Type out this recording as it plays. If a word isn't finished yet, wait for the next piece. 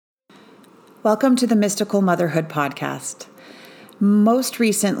Welcome to the Mystical Motherhood Podcast. Most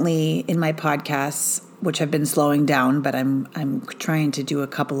recently in my podcasts, which have been slowing down, but I'm trying to do a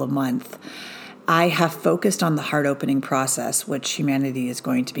couple of months, I have focused on the heart opening process, which humanity is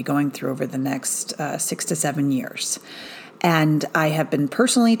going to be going through over the next 6 to 7 years. And I have been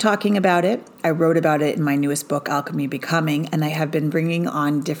personally talking about it. I wrote about it in my newest book, Alchemy Becoming, and I have been bringing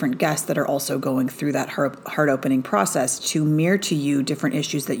on different guests that are also going through that heart opening process to mirror to you different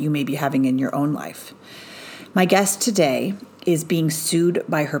issues that you may be having in your own life. My guest today is being sued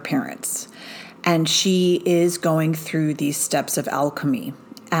by her parents, and she is going through these steps of alchemy,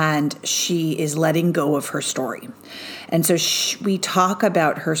 and she is letting go of her story. And so we talk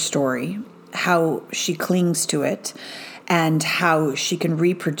about her story, how she clings to it, and how she can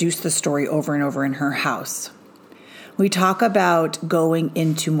reproduce the story over and over in her house. We talk about going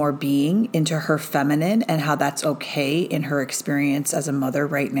into more being, into her feminine, and how that's okay in her experience as a mother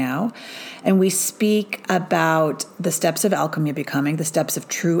right now. And we speak about the steps of alchemy becoming, the steps of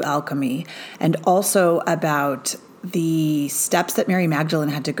true alchemy, and also about the steps that Mary Magdalene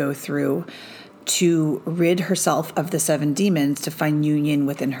had to go through to rid herself of the 7 demons to find union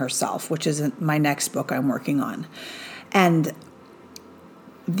within herself, which is my next book I'm working on. And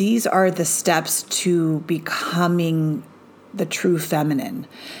these are the steps to becoming the true feminine.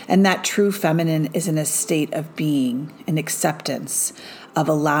 And that true feminine is in a state of being, in acceptance, of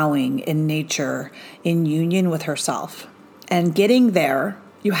allowing in nature, in union with herself. And getting there,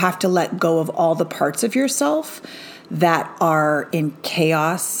 you have to let go of all the parts of yourself that are in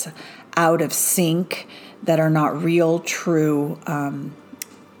chaos, out of sync, that are not real, true,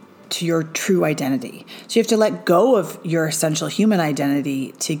 to your true identity. So you have to let go of your essential human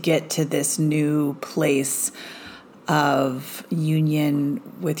identity to get to this new place of union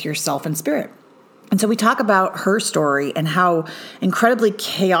with yourself and spirit. And so we talk about her story and how incredibly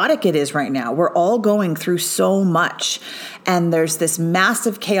chaotic it is right now. We're all going through so much. And there's this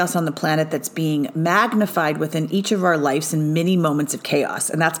massive chaos on the planet that's being magnified within each of our lives in many moments of chaos.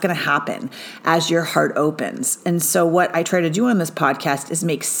 And that's going to happen as your heart opens. And so what I try to do on this podcast is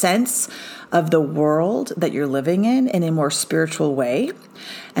make sense of the world that you're living in a more spiritual way,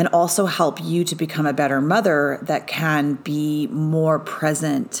 and also help you to become a better mother that can be more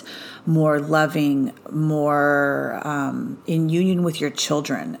present, more loving, more in union with your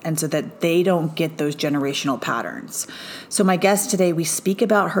children, and so that they don't get those generational patterns. So my guest today, we speak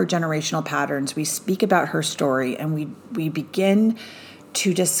about her generational patterns, we speak about her story, and we begin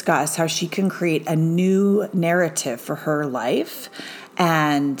to discuss how she can create a new narrative for her life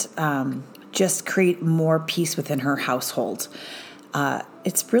and just create more peace within her household.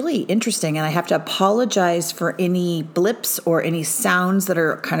 It's really interesting, and I have to apologize for any blips or any sounds that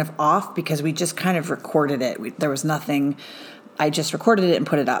are kind of off because we just kind of recorded it. There was nothing. I just recorded it and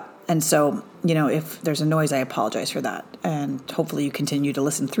put it up. And so, if there's a noise, I apologize for that. And hopefully you continue to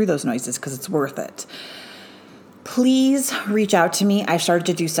listen through those noises because it's worth it. Please reach out to me. I started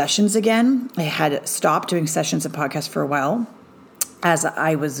to do sessions again. I had stopped doing sessions and podcasts for a while, as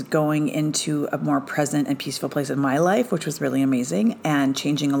I was going into a more present and peaceful place in my life, which was really amazing and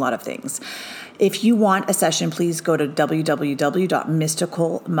changing a lot of things. If you want a session, please go to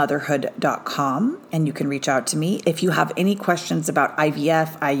www.mysticalmotherhood.com and you can reach out to me. If you have any questions about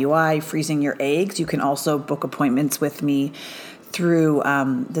IVF, IUI, freezing your eggs, you can also book appointments with me through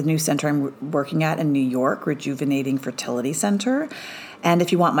the new center I'm working at in New York, Rejuvenating Fertility Center. And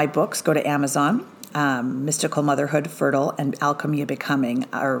if you want my books, go to Amazon. Mystical Motherhood, Fertile, and Alchemy Becoming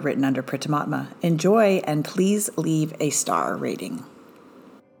are written under Pritamatma. Enjoy, and please leave a star rating.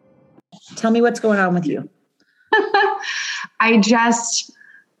 Tell me what's going on with you. I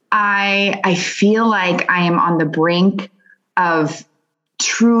feel like I am on the brink of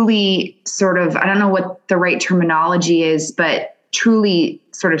truly sort of, I don't know what the right terminology is, but truly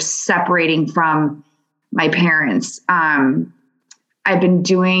sort of separating from my parents. I've been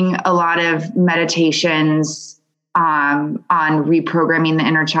doing a lot of meditations on reprogramming the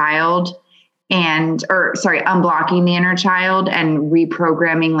inner child unblocking the inner child and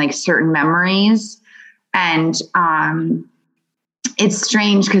reprogramming like certain memories. And it's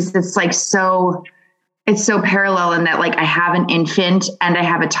strange because it's so parallel in that like I have an infant and I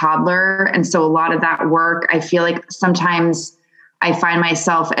have a toddler. And so a lot of that work, I feel like sometimes I find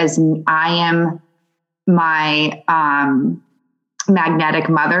myself as I am my magnetic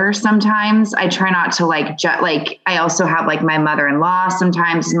mother. Sometimes I try not to I also have like my mother-in-law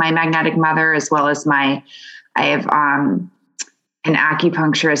sometimes is my magnetic mother, as well as I have an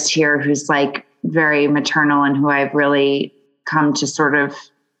acupuncturist here who's like very maternal and who I've really come to sort of,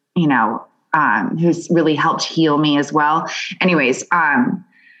 who's really helped heal me as well. Anyways,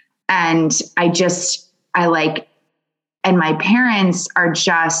 And and my parents are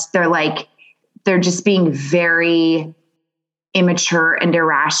they're just being very immature and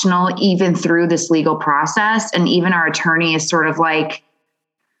irrational, even through this legal process. And even our attorney is sort of like,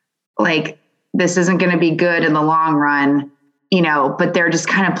 this isn't going to be good in the long run, but they're just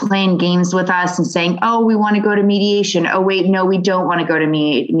kind of playing games with us and saying, oh, we want to go to mediation. Oh, wait, no, we don't want to go to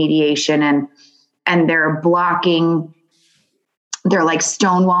mediation. And they're stonewalling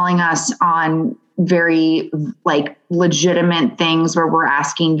us on very legitimate things where we're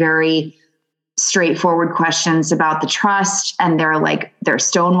asking very straightforward questions about the trust, and they're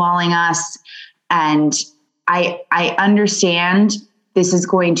stonewalling us. And I understand this is just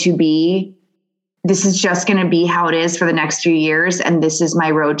going to be how it is for the next few years. And this is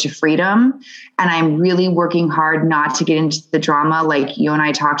my road to freedom. And I'm really working hard not to get into the drama like you and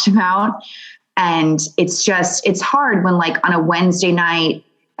I talked about. And it's hard when on a Wednesday night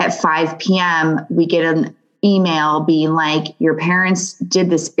at 5 p.m., we get an email being like, your parents did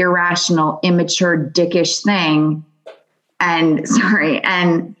this irrational, immature, dickish thing. And it's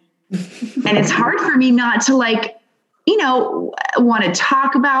hard for me not to want to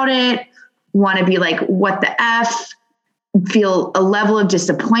talk about it, want to be like, what the F, feel a level of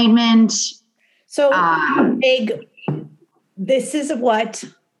disappointment. So Meg, this is what,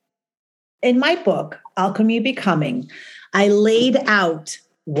 in my book, Alchemy of Becoming, I laid out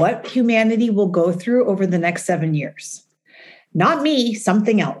what humanity will go through over the next 7 years. Not me,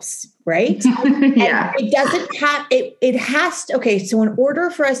 something else, right? Yeah. And it doesn't have, it has to, okay, so in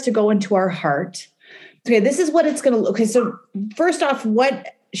order for us to go into our heart, okay, this is what it's going to look. Okay, so first off,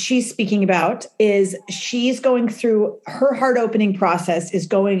 what she's speaking about is she's going through her heart opening process is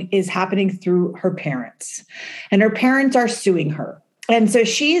happening through her parents, and her parents are suing her. And so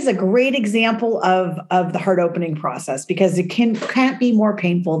she is a great example of the heart opening process, because it can't be more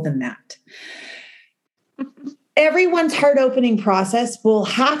painful than that. Everyone's heart opening process will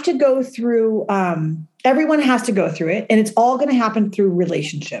have to go through, everyone has to go through it, and it's all going to happen through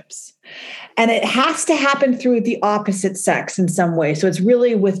relationships. And it has to happen through the opposite sex in some way. So it's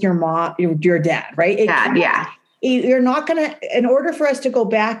really with your mom, your dad, right? Yeah. You're not going to, in order for us to go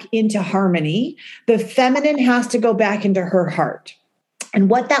back into harmony, the feminine has to go back into her heart. And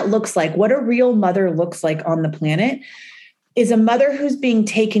what that looks like, what a real mother looks like on the planet, is a mother who's being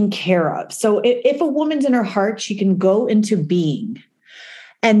taken care of. So if a woman's in her heart, she can go into being.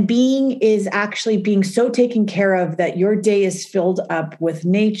 And being is actually being so taken care of that your day is filled up with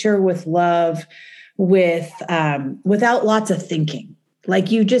nature, with love, without lots of thinking. Like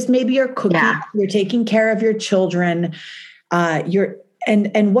you just maybe you're cooking, you're taking care of your children,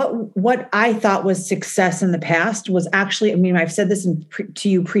 And what I thought was success in the past was actually, I mean, I've said this to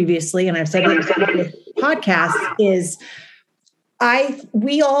you previously, and I've said it in this podcast, is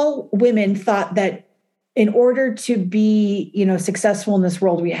we all women thought that in order to be, successful in this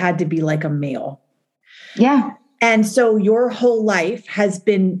world, we had to be like a male. Yeah. And so your whole life has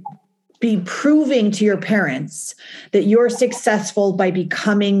been proving to your parents that you're successful by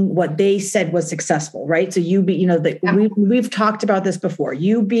becoming what they said was successful, right? So we've talked about this before,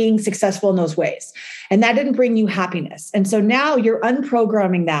 you being successful in those ways, and that didn't bring you happiness. And so now you're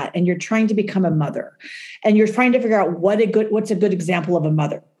unprogramming that, and you're trying to become a mother, and you're trying to figure out what's a good example of a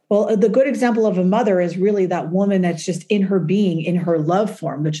mother. Well, the good example of a mother is really that woman that's just in her being, in her love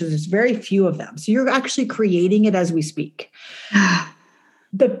form, which is there's very few of them. So you're actually creating it as we speak.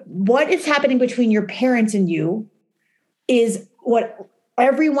 What is happening between your parents and you is what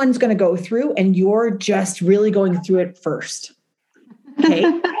everyone's going to go through, and you're just really going through it first. Okay.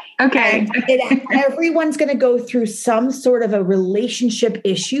 Okay. Everyone's going to go through some sort of a relationship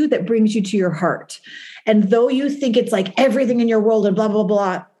issue that brings you to your heart. And though you think it's like everything in your world and blah, blah,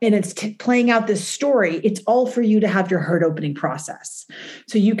 blah, and it's playing out this story, it's all for you to have your heart opening process.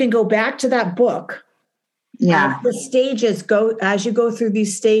 So you can go back to that book. Yeah. As the stages go, as you go through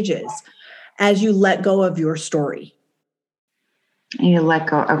these stages, as you let go of your story. You let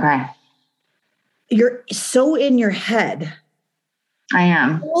go. Okay. You're so in your head. I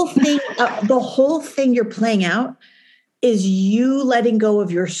am. The whole thing you're playing out is you letting go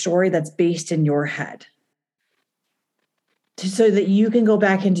of your story that's based in your head, so that you can go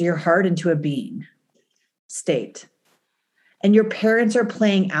back into your heart, into a being state. And your parents are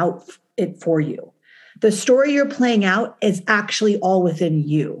playing out it for you. The story you're playing out is actually all within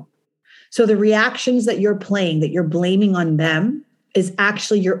you. So the reactions that you're playing, that you're blaming on them, is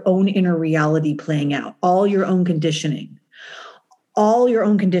actually your own inner reality playing out, all your own conditioning.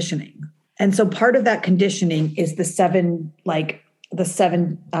 And so part of that conditioning is the seven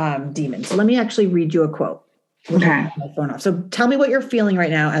demons. So let me actually read you a quote. Okay. My phone off. So tell me what you're feeling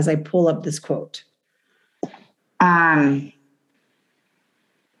right now as I pull up this quote. I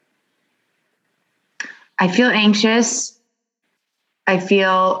feel anxious. I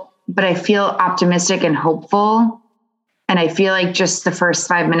feel optimistic and hopeful. And I feel like just the first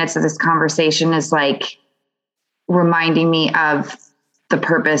 5 minutes of this conversation is like reminding me of the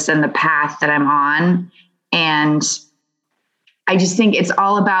purpose and the path that I'm on. And I just think it's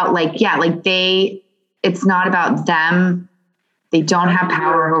all about it's not about them. They don't have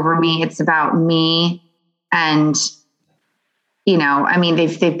power over me. It's about me. And,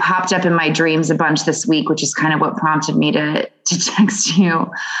 they've popped up in my dreams a bunch this week, which is kind of what prompted me to text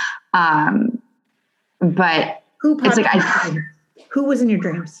you. But Who was in your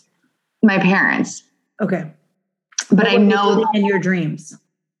dreams? My parents. Okay. But I know in your dreams.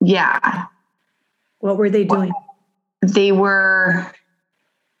 Yeah. What were they doing? They were,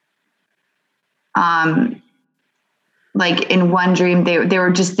 in one dream,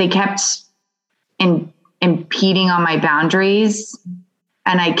 they kept impeding on my boundaries.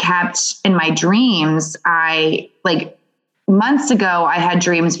 And I kept in my dreams, months ago, I had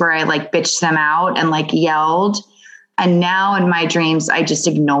dreams where I bitched them out and yelled. And now in my dreams, I just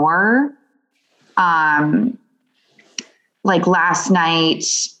ignore. Last night,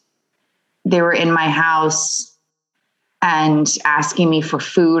 they were in my house and asking me for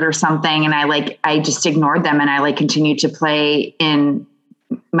food or something. And I just ignored them. And I continued to play in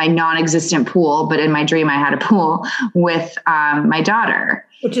my non-existent pool, but in my dream, I had a pool with my daughter.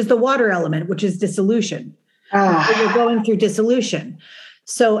 Which is the water element, which is dissolution. So you're going through dissolution.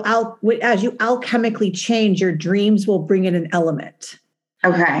 So as you alchemically change, your dreams will bring in an element.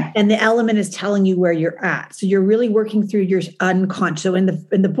 Okay. And the element is telling you where you're at. So you're really working through your unconscious. So in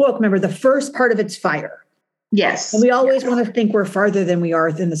the book, remember the first part of it's fire. Yes. And we always want to think we're farther than we are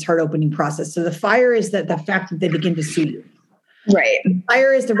in this heart opening process. So the fire is the fact that they begin to sue you. Right.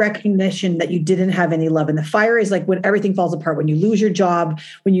 Fire is the recognition that you didn't have any love. And the fire is when everything falls apart, when you lose your job,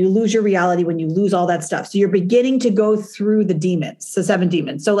 when you lose your reality, when you lose all that stuff. So you're beginning to go through the demons, the 7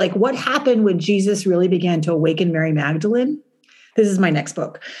 demons. So what happened when Jesus really began to awaken Mary Magdalene? This is my next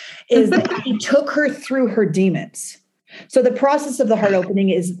book, is that he took her through her demons. So the process of the heart opening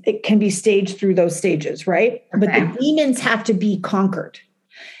it can be staged through those stages, right? Okay. But the demons have to be conquered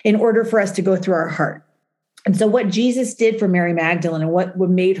in order for us to go through our heart. And so what Jesus did for Mary Magdalene and what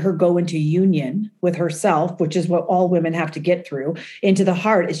made her go into union with herself, which is what all women have to get through, into the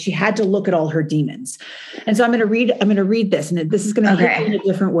heart, is she had to look at all her demons. And so I'm going to read this, and this is going to hit you in a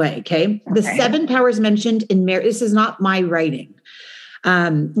different way. Okay. The 7 powers mentioned in Mary, this is not my writing.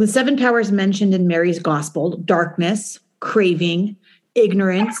 The 7 powers mentioned in Mary's gospel: darkness, craving,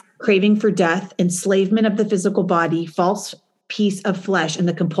 ignorance, craving for death, enslavement of the physical body, false piece of flesh, and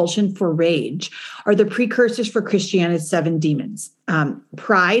the compulsion for rage are the precursors for Christianity's 7 demons: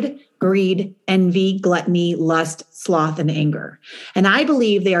 pride, greed, envy, gluttony, lust, sloth, and anger. And I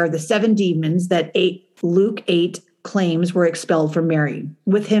believe they are the 7 demons that Luke 8 claims were expelled from Mary.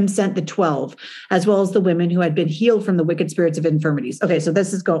 With him sent the 12, as well as the women who had been healed from the wicked spirits of infirmities. Okay, so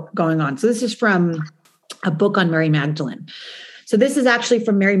this is going on. So this is from a book on Mary Magdalene. So this is actually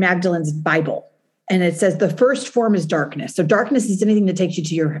from Mary Magdalene's Bible. And it says the first form is darkness. So darkness is anything that takes you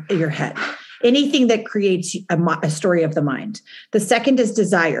to your head, anything that creates a story of the mind. The second is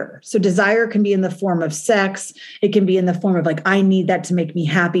desire. So desire can be in the form of sex. It can be in the form of I need that to make me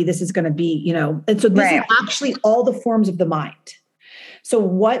happy. This is going to be, and so this is actually all the forms of the mind. So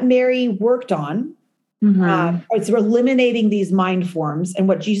what Mary worked on, it's eliminating these mind forms. And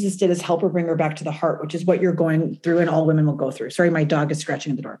what Jesus did is help her bring her back to the heart, which is what you're going through and all women will go through. Sorry, my dog is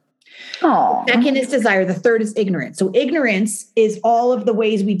scratching at the door. Oh. The second is desire. The third is ignorance. So ignorance is all of the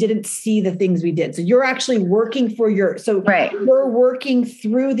ways we didn't see the things we did. So you're actually working for you're working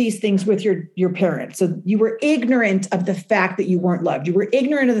through these things with your parents. So you were ignorant of the fact that you weren't loved. You were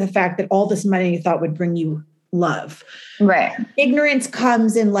ignorant of the fact that all this money you thought would bring you love. Right. Ignorance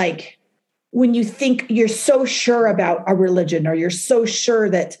comes in when you think you're so sure about a religion, or you're so sure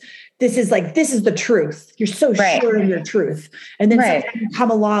that this is the truth. You're so sure of your truth. And then sometimes you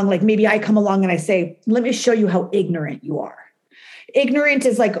come along, maybe I come along and I say, let me show you how ignorant you are. Ignorant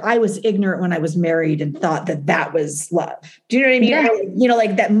is I was ignorant when I was married and thought that was love. Do you know what I mean?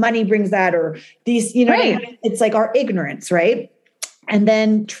 Yeah. That money brings that, or these, what I mean? It's our ignorance, right? And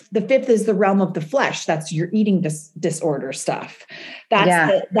then the 5th is the realm of the flesh. That's your eating disorder stuff.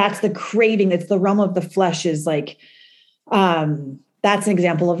 That's the craving. It's the realm of the flesh is that's an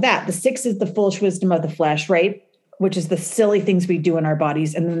example of that. The 6th is the foolish wisdom of the flesh, right? Which is the silly things we do in our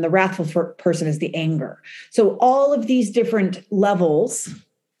bodies. And then the wrathful person is the anger. So all of these different levels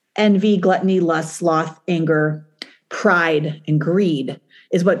envy, gluttony, lust, sloth, anger, pride, and greed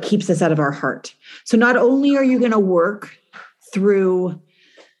is what keeps us out of our heart. So not only are you going to work through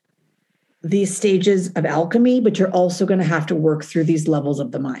these stages of alchemy, but you're also going to have to work through these levels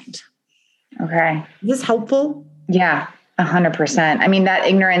of the mind. Okay. Is this helpful? Yeah, 100%. I mean, that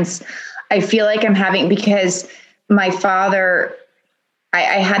ignorance, I feel like I'm having, because my father, I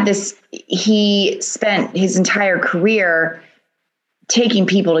had this, he spent his entire career taking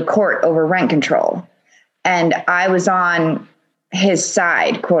people to court over rent control. And I was on his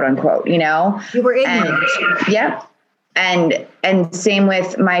side, quote unquote, you know? You were ignorant. Yep. And same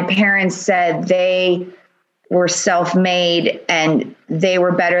with my parents said they were self-made and they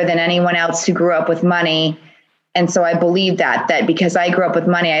were better than anyone else who grew up with money. And so I believed that because I grew up with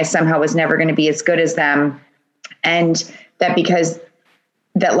money, I somehow was never going to be as good as them. And that because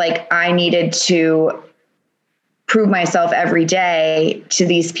that like I needed to prove myself every day to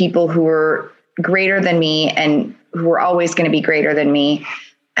these people who were greater than me and who were always going to be greater than me.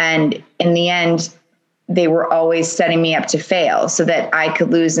 And in the end, they were always setting me up to fail so that I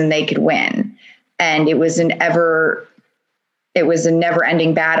could lose and they could win. And it was a never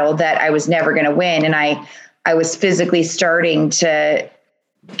ending battle that I was never going to win. And I was physically starting to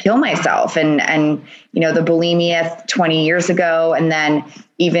kill myself and, you know, the bulimia 20 years ago. And then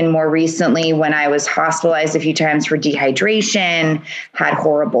even more recently, when I was hospitalized a few times for dehydration, had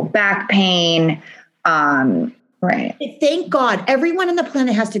horrible back pain. Right. Thank God everyone on the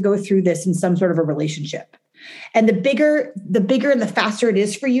planet has to go through this in some sort of a relationship. And the bigger and the faster it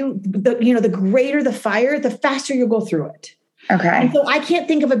is for you, the greater the fire, the faster you'll go through it. Okay. And so I can't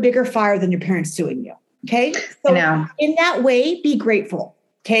think of a bigger fire than your parents suing you. Okay. So in that way, be grateful.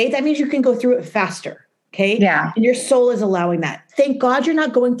 Okay. That means you can go through it faster. Okay. Yeah. And your soul is allowing that. Thank God you're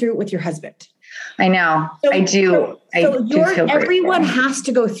not going through it with your husband. I know. So, I do. Everyone has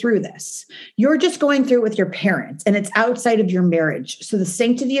to go through this. You're just going through it with your parents and it's outside of your marriage. So the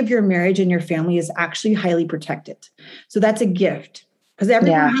sanctity of your marriage and your family is actually highly protected. So that's a gift because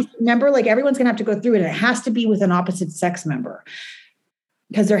everyone has to remember, like everyone's going to have to go through it and it has to be with an opposite sex member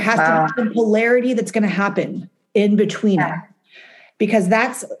because there has to be some polarity that's going to happen in between it because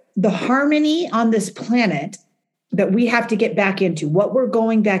that's the harmony on this planet that we have to get back into. What we're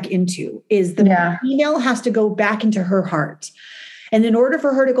going back into is the female has to go back into her heart. And in order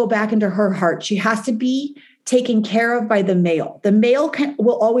for her to go back into her heart, she has to be taken care of by the male. The male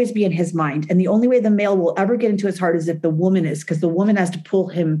will always be in his mind. And the only way the male will ever get into his heart is if the woman is, because the woman has to pull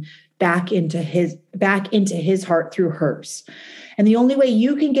him back into his heart through hers. And the only way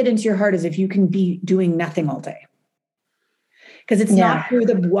you can get into your heart is if you can be doing nothing all day. Because it's not through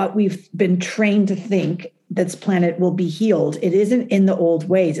what we've been trained to think this planet will be healed. It isn't in the old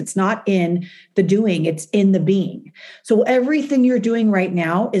ways. It's not in the doing, it's in the being. So everything you're doing right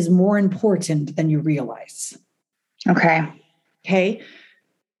now is more important than you realize. Okay.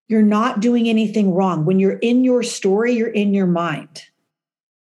 You're not doing anything wrong. When you're in your story, you're in your mind.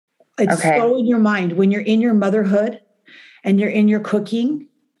 It's so in your mind. When you're in your motherhood and you're in your cooking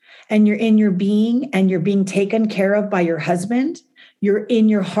and you're in your being and you're being taken care of by your husband, you're in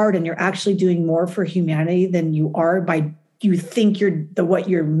your heart and you're actually doing more for humanity than you are by you think you're what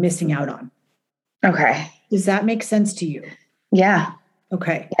you're missing out on. Okay. Does that make sense to you? Yeah.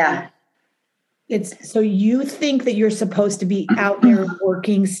 Okay. Yeah. It's so you think that you're supposed to be out there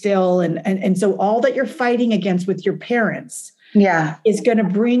working still. And so all that you're fighting against with your parents is going to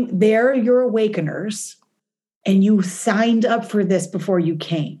bring they're your awakeners and you signed up for this before you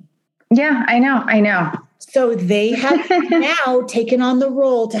came. Yeah, I know. So they have now taken on the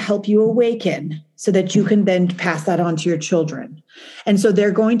role to help you awaken so that you can then pass that on to your children. And so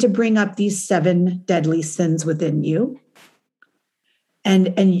they're going to bring up these 7 deadly sins within you.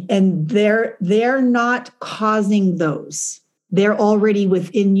 And they're not causing those. They're already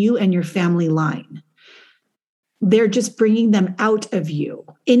within you and your family line. They're just bringing them out of you.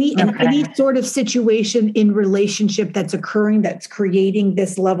 Any sort of situation in relationship that's occurring, that's creating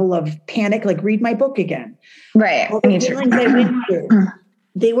this level of panic, like read my book again. Right. All the feelings I went through,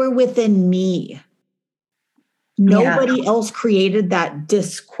 they were within me. Nobody else created that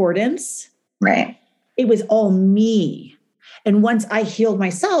discordance. Right. It was all me. And once I healed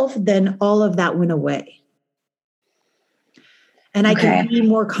myself, then all of that went away. And I can be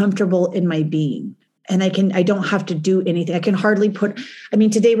more comfortable in my being. And I don't have to do anything. I can hardly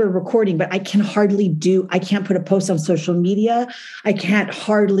today we're recording, but I can't put a post on social media. I can't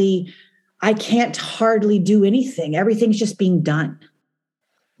hardly do anything. Everything's just being done.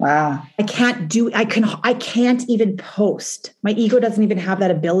 Wow. I can't even post. My ego doesn't even have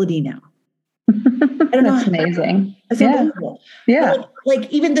that ability now. don't know. That's amazing. It's Yeah. unbelievable. Yeah.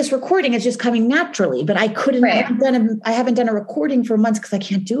 Like even this recording is just coming naturally, but I couldn't, Right. I haven't done a recording for months because I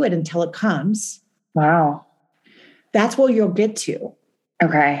can't do it until it comes. Wow. That's where you'll get to.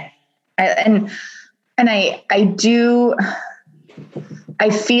 Okay. I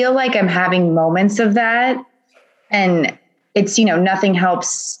feel like I'm having moments of that, and it's, nothing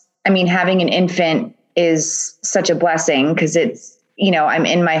helps. I mean, having an infant is such a blessing because it's, I'm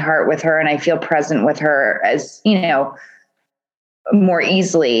in my heart with her and I feel present with her as, more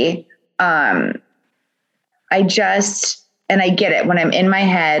easily. I get it when I'm in my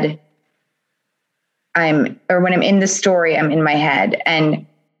head, when I'm in the story, I'm in my head.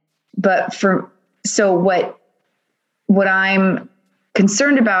 So what I'm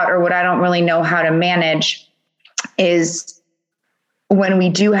concerned about, or what I don't really know how to manage, is when we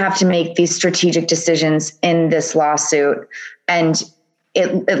do have to make these strategic decisions in this lawsuit, and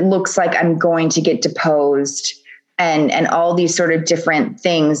it looks like I'm going to get deposed, and all these sort of different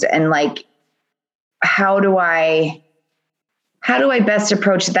things. And like, how do I best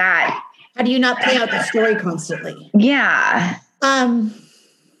approach that? How do you not play out the story constantly? Yeah.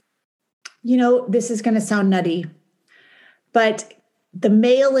 This is going to sound nutty, but the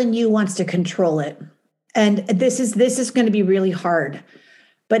male in you wants to control it. And this is going to be really hard,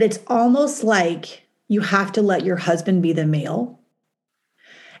 but it's almost like you have to let your husband be the male,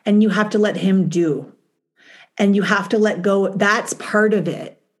 and you have to let him do, and you have to let go. That's part of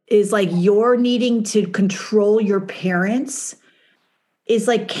it, is like you're needing to control your parents. Is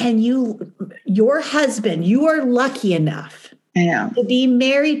like, your husband, you are lucky enough to be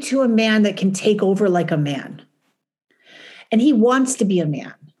married to a man that can take over like a man. And he wants to be a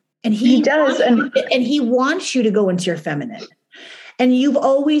man. And he does. And he wants you to go into your feminine. And you've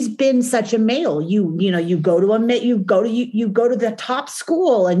always been such a male. You go to the top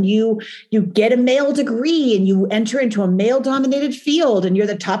school, and you get a male degree, and you enter into a male dominated field, and you're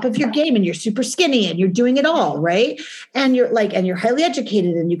the top of your game, and you're super skinny, and you're doing it all, right? And you're highly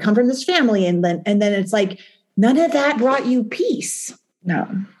educated, and you come from this family, and then it's like none of that brought you peace. No.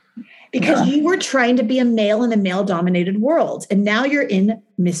 Because you were trying to be a male in a male dominated world, and now you're in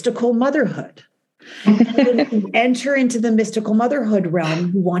mystical motherhood. When you enter into the mystical motherhood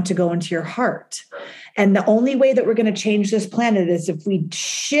realm, you want to go into your heart. And the only way that we're going to change this planet is if we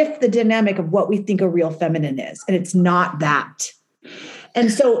shift the dynamic of what we think a real feminine is. And it's not that.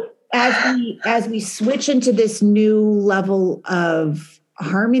 And so as we switch into this new level of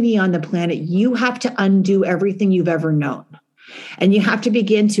harmony on the planet, you have to undo everything you've ever known. And you have to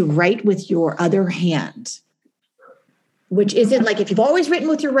begin to write with your other hand. Which isn't like, if you've always written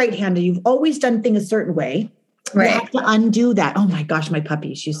with your right hand and you've always done things a certain way, right, you have to undo that. Oh my gosh, my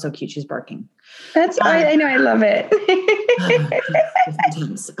puppy, she's so cute. She's barking. That's, I know, I love it.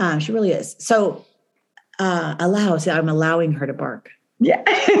 She really is. So I'm allowing her to bark. Yeah.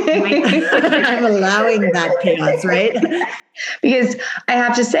 I'm allowing that chaos, right? Because I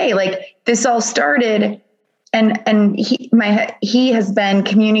have to say, like, this all started, and he has been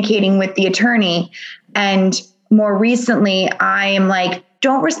communicating with the attorney, and more recently, I am like,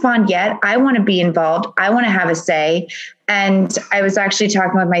 don't respond yet. I want to be involved. I want to have a say. And I was actually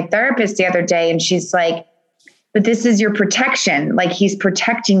talking with my therapist the other day, and she's like, but this is your protection. Like, he's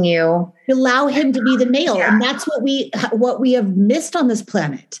protecting you. Allow him to be the male. Yeah. And that's what we have missed on this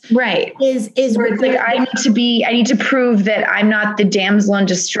planet. Right. Is like, I need to prove that I'm not the damsel in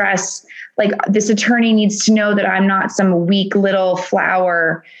distress. Like, this attorney needs to know that I'm not some weak little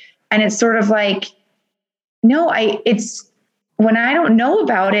flower. And it's sort of like, no, it's when I don't know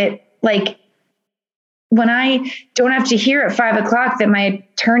about it, like when I don't have to hear at 5:00 that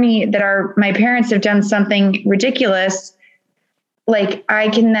my parents have done something ridiculous, like I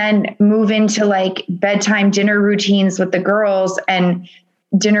can then move into like bedtime dinner routines with the girls and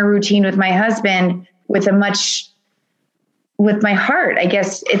dinner routine with my husband with my heart. I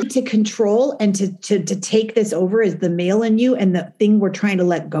guess it's to control and to take this over is the male in you and the thing we're trying to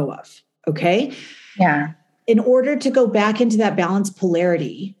let go of. Okay. Yeah. In order to go back into that balanced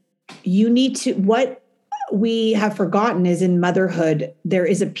polarity, you need to, what we have forgotten is in motherhood, there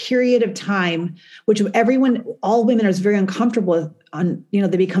is a period of time, which all women are very uncomfortable with,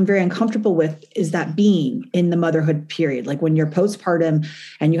 they become very uncomfortable with, is that being in the motherhood period. Like when you're postpartum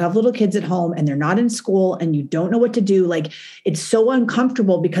and you have little kids at home and they're not in school and you don't know what to do, like it's so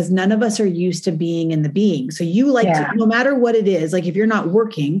uncomfortable because none of us are used to being in the being. So you like to, no matter what it is, like if you're not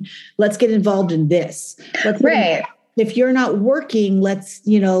working, let's get involved in this. If you're not working, let's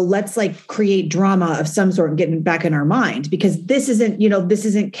like create drama of some sort and getting back in our mind, because this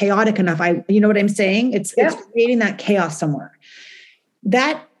isn't chaotic enough. You know what I'm saying? It's creating that chaos somewhere.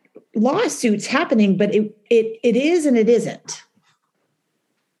 That lawsuits happening, but it is and it isn't.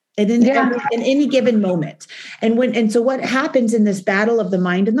 And in any given moment. And so what happens in this battle of the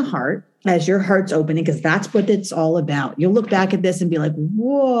mind and the heart, as your heart's opening, because that's what it's all about. You'll look back at this and be like,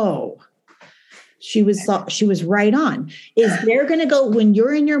 whoa, she was right on. Is they're going to go, when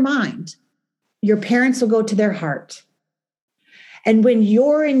you're in your mind, your parents will go to their heart. And when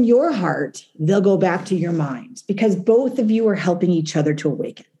you're in your heart, they'll go back to your mind, because both of you are helping each other to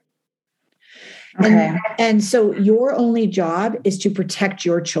awaken. Okay. And so your only job is to protect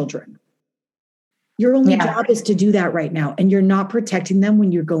your children. Your only job is to do that right now. And you're not protecting them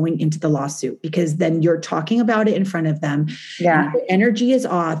when you're going into the lawsuit, because then you're talking about it in front of them. Yeah. And your energy is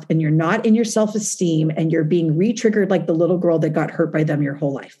off and you're not in your self-esteem, and you're being re-triggered like the little girl that got hurt by them your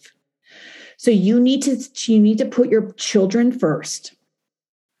whole life. So you need to put your children first.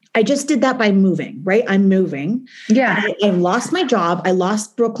 I just did that by moving, right? I'm moving. Yeah. I lost my job. I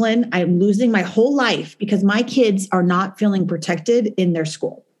lost Brooklyn. I'm losing my whole life because my kids are not feeling protected in their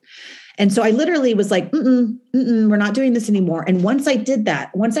school. And so I literally was like, we're not doing this anymore. And once I did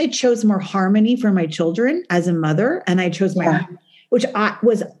that, once I chose more harmony for my children as a mother, and I chose my own, which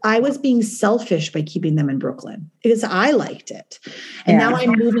I was being selfish by keeping them in Brooklyn because I liked it. And now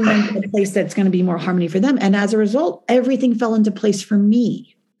I'm moving them to a place that's going to be more harmony for them. And as a result, everything fell into place for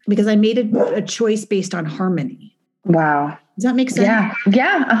me, because I made a choice based on harmony. Wow. Does that make sense?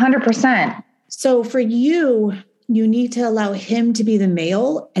 Yeah. 100%. So for you, you need to allow him to be the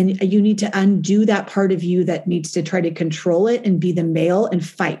male, and you need to undo that part of you that needs to try to control it and be the male and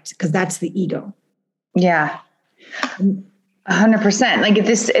fight, because that's the ego. Yeah. 100%. Like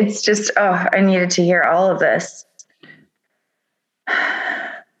this, it's just, I needed to hear all of this.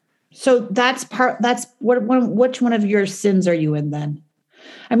 So which one of your sins are you in then?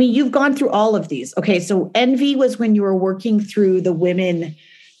 I mean, you've gone through all of these. Okay. So envy was when you were working through the women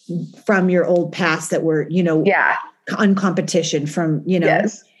from your old past that were, on competition from,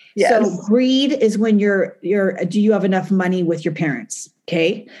 Yes. So greed is when do you have enough money with your parents?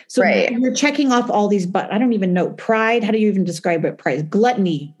 Okay. So you're checking off all these, but I don't even know. Pride. How do you even describe it? Pride.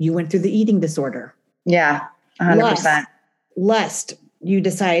 Gluttony. You went through the eating disorder. Yeah. 100%. Lust. You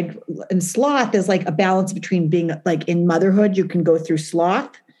decide, and sloth is like a balance between being like in motherhood, you can go through sloth.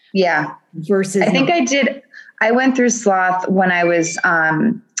 Yeah. Versus. I went through sloth when I was,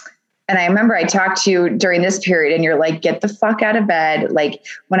 and I remember I talked to you during this period, and you're like, get the fuck out of bed. Like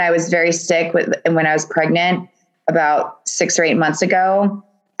when I was very sick and when I was pregnant about 6 or 8 months ago,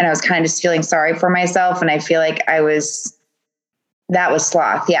 and I was kind of just feeling sorry for myself. And I feel like that was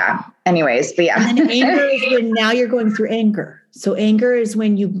sloth. Yeah. Anyways, but yeah. And then anger is when now you're going through anger. So anger is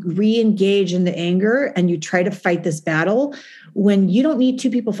when you re-engage in the anger and you try to fight this battle when you don't need two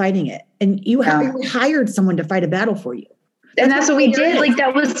people fighting it. And you hired someone to fight a battle for you. That's what we did. Like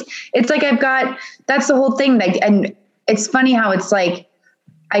it's like that's the whole thing. Like, and it's funny how it's like,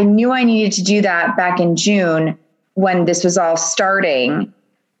 I knew I needed to do that back in June when this was all starting.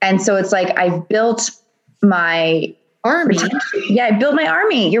 And so it's like, I've built my army. Yeah. I built my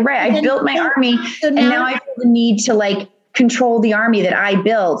army. You're right. I built my army. And now I feel the need to like control the army that I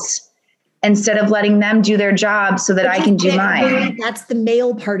built instead of letting them do their job so that I can do mine. That's the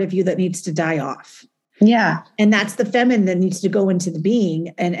male part of you that needs to die off. Yeah. And that's the feminine that needs to go into the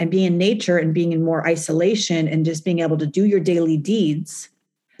being and be in nature and being in more isolation and just being able to do your daily deeds.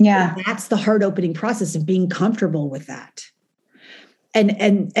 Yeah. And that's the heart opening process of being comfortable with that. And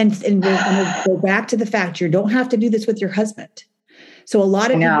we're going to go back to the fact you don't have to do this with your husband. So a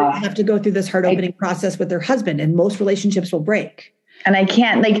lot of people have to go through this heart opening process with their husband, and most relationships will break. And I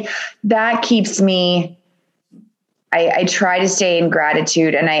can't, like, that keeps me, I try to stay in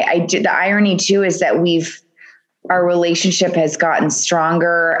gratitude. And I do. The irony too is that our relationship has gotten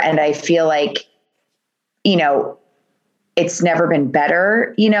stronger, and I feel like, it's never been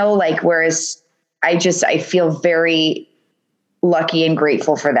better, like, whereas I feel very lucky and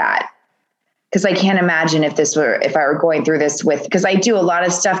grateful for that. Cause I can't imagine if I were going through this cause I do a lot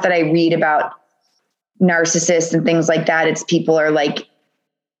of stuff that I read about narcissists and things like that. It's people are like,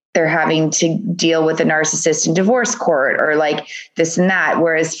 they're having to deal with a narcissist in divorce court or like this and that.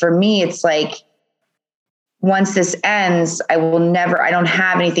 Whereas for me, it's like, once this ends, I don't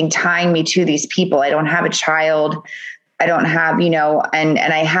have anything tying me to these people. I don't have a child. I don't have, and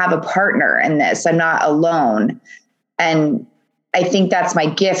I have a partner in this. I'm not alone. And I think that's my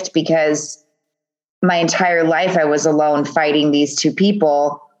gift, because my entire life I was alone fighting these two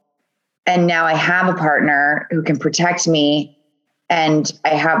people. And now I have a partner who can protect me, and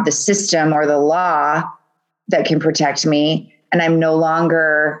I have the system or the law that can protect me. And I'm no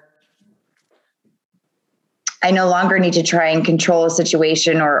longer I no longer need to try and control a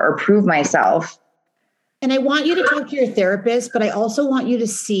situation or prove myself. And I want you to talk to your therapist, but I also want you to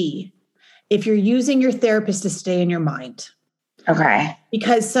see if you're using your therapist to stay in your mind. Okay.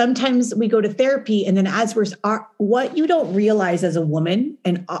 Because sometimes we go to therapy and then what you don't realize as a woman,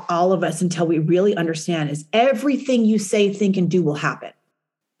 and all of us until we really understand, is everything you say, think, and do will happen.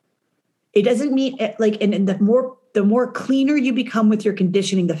 It doesn't mean and the more cleaner you become with your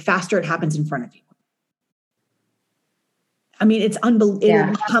conditioning, the faster it happens in front of you. I mean, it's it'll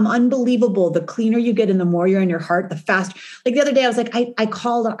become unbelievable. The cleaner you get and the more you're in your heart, the faster. Like the other day, I was like, I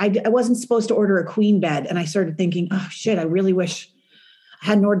called, I wasn't supposed to order a queen bed. And I started thinking, oh shit, I really wish I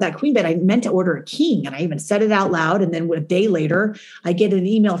hadn't ordered that queen bed. I meant to order a king. And I even said it out loud. And then a day later, I get an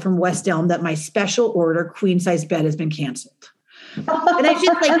email from West Elm that my special order queen size bed has been canceled. And I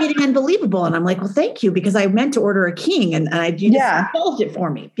just getting unbelievable. And I'm like, well, thank you, because I meant to order a king and you just solved it for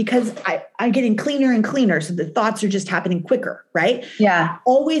me, because I'm getting cleaner and cleaner. So the thoughts are just happening quicker, right? Yeah.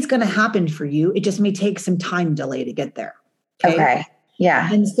 Always going to happen for you. It just may take some time delay to get there. Okay. Yeah.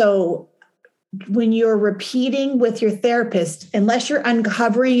 And so when you're repeating with your therapist, unless you're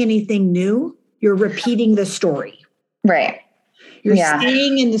uncovering anything new, you're repeating the story. Right. You're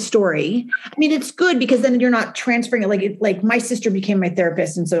staying in the story. I mean, it's good because then you're not transferring it. Like my sister became my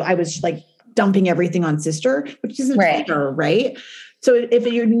therapist. And so I was like dumping everything on sister, which isn't fair, right? So if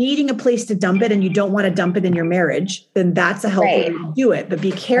you're needing a place to dump it and you don't want to dump it in your marriage, then that's a healthy way to do it. But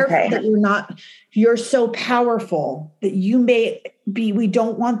be careful that you're so powerful that you may be, we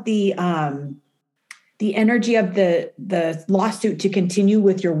don't want the energy of the lawsuit to continue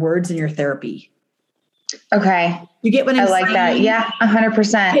with your words and your therapy. Okay. You get what I'm saying? I like that. Yeah.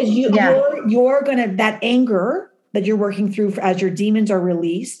 100%. Because you're going to, that anger that you're working through as your demons are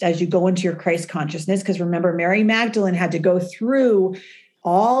released, as you go into your Christ consciousness. Because remember, Mary Magdalene had to go through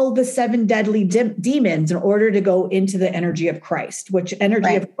all the 7 deadly demons in order to go into the energy of Christ, which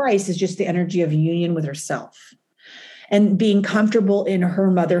energy of Christ is just the energy of union with herself and being comfortable in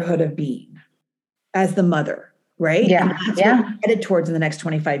her motherhood of being as the mother. Right? Yeah. And that's what we're headed towards in the next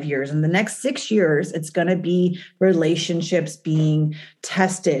 25 years. In the next 6 years, it's going to be relationships being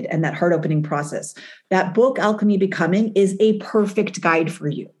tested and that heart opening process. That book, Alchemy Becoming, is a perfect guide for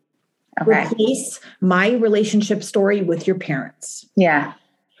you. Okay. Replace my relationship story with your parents. Yeah.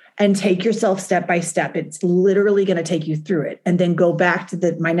 And take yourself step by step. It's literally going to take you through it. And then go back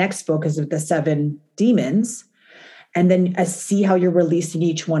to my next book is of the 7 demons. And then see how you're releasing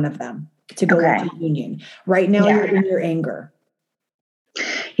each one of them to go into union. Right now, you're in your anger.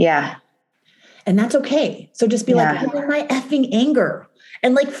 Yeah. And that's okay. So just be like, I'm in my effing anger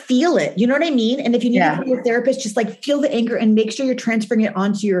and feel it. You know what I mean? And if you need to go to your therapist, just feel the anger and make sure you're transferring it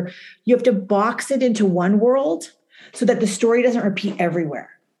onto you have to box it into one world so that the story doesn't repeat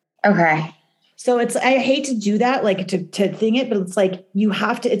everywhere. Okay. So I hate to do that, to thing it, but it's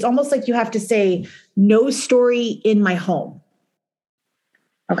it's almost like you have to say no story in my home.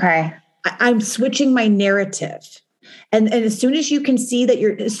 Okay. I'm switching my narrative. And as soon as you can see that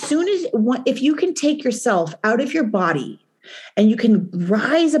if you can take yourself out of your body and you can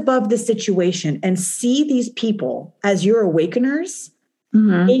rise above the situation and see these people as your awakeners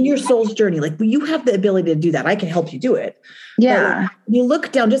in your soul's journey, you have the ability to do that. I can help you do it. Yeah. You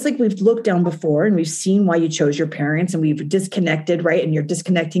look down, just like we've looked down before and we've seen why you chose your parents and we've disconnected, right? And you're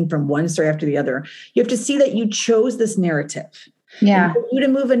disconnecting from one story after the other. You have to see that you chose this narrative. Yeah. And for you to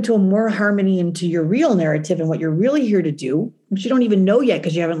move into a more harmony into your real narrative and what you're really here to do, which you don't even know yet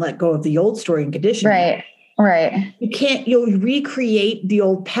because you haven't let go of the old story and conditioning. Right. Right. You'll recreate the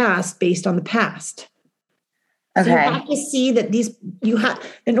old past based on the past. Okay. So you have to see that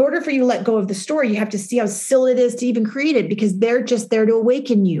in order for you to let go of the story, you have to see how silly it is to even create it because they're just there to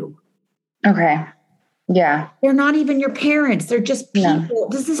awaken you. Okay. Yeah. They're not even your parents. They're just people. No.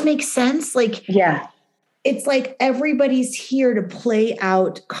 Does this make sense? Yeah. It's like everybody's here to play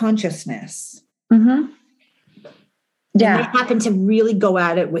out consciousness. Mm-hmm. Yeah. And they happen to really go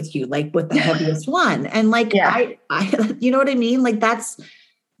at it with you, with the heaviest one. And I you know what I mean?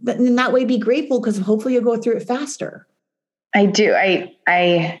 In that way, be grateful because hopefully you'll go through it faster. I do.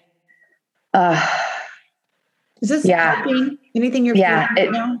 Is this helping? Anything you're feeling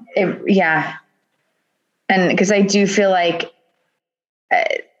right now? Yeah. And because I do feel like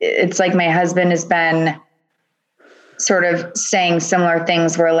it's like my husband has been sort of saying similar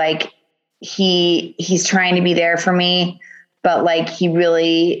things where he's trying to be there for me, but he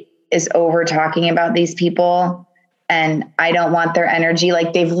really is over talking about these people and I don't want their energy.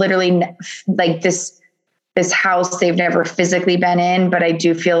 They've literally this house they've never physically been in, but I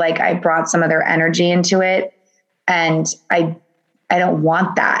do feel like I brought some of their energy into it and I don't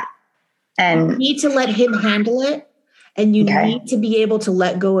want that. And you need to let him handle it. And you Okay. need to be able to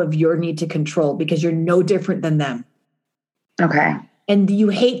let go of your need to control because you're no different than them. Okay. And you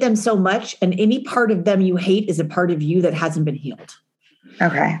hate them so much. And any part of them you hate is a part of you that hasn't been healed.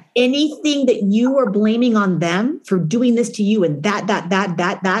 Okay. Anything that you are blaming on them for doing this to you and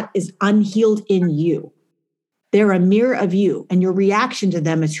that is unhealed in you. They're a mirror of you. And your reaction to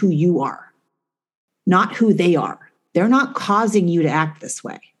them is who you are, not who they are. They're not causing you to act this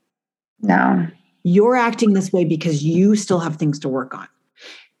way. No. You're acting this way because you still have things to work on.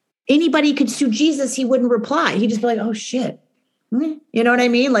 Anybody could sue Jesus. He wouldn't reply. He'd just be like, oh shit. You know what I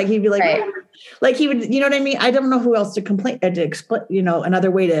mean? Like he'd be like, Right. like he would, you know what I mean? I don't know who else to complain, to explain, another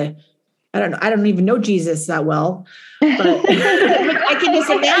way to, I don't know. I don't even know Jesus that well, but I can just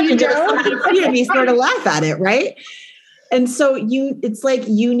imagine just somebody and me start to laugh at it. Right. And so it's like,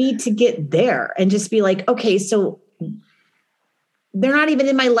 you need to get there and just be like, okay, so they're not even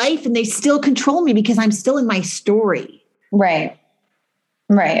in my life and they still control me because I'm still in my story. Right.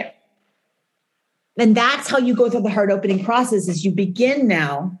 Right. And that's how you go through the heart opening process is you begin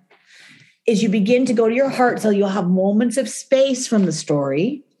to go to your heart till you'll have moments of space from the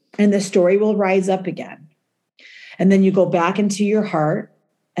story and the story will rise up again. And then you go back into your heart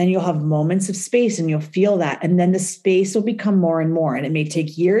and you'll have moments of space and you'll feel that. And then the space will become more and more. And it may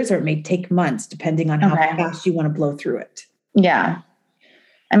take years or it may take months, depending on how fast you want to blow through it. Yeah.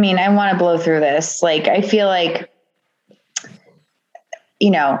 I mean, I want to blow through this. Like, I feel like,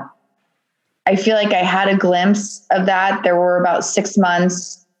 I had a glimpse of that. There were about 6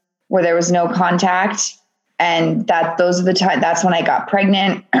 months where there was no contact. And those are the time, that's when I got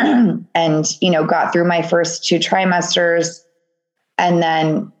pregnant and, got through my first 2 trimesters. And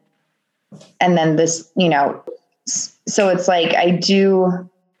then this, so it's like,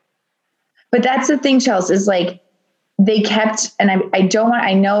 but that's the thing, Chelsea, is like, they kept, and I don't want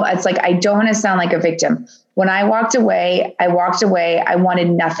to sound like a victim. When I walked away. I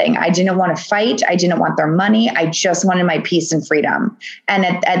wanted nothing. I didn't want to fight. I didn't want their money. I just wanted my peace and freedom. And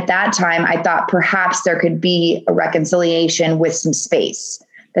at that time, I thought perhaps there could be a reconciliation with some space.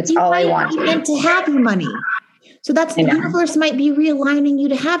 That's all I wanted. You meant to have your money. So that's the universe might be realigning you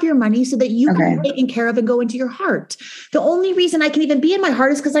to have your money so that you can be taken care of and go into your heart. The only reason I can even be in my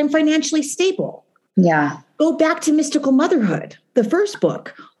heart is because I'm financially stable. Yeah. Go back to Mystical Motherhood, the first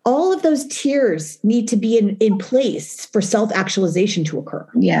book. All of those tiers need to be in place for self-actualization to occur.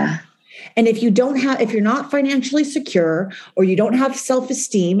 Yeah. And if you're not financially secure or you don't have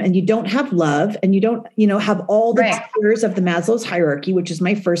self-esteem and you don't have love and you don't, have all the tiers of the Maslow's hierarchy, which is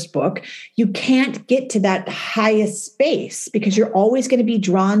my first book, you can't get to that highest space because you're always going to be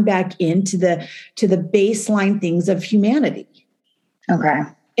drawn back into the baseline things of humanity. Okay.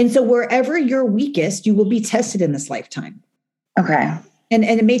 And so wherever you're weakest, you will be tested in this lifetime. Okay. And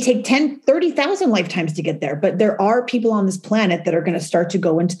it may take 30,000 lifetimes to get there, but there are people on this planet that are going to start to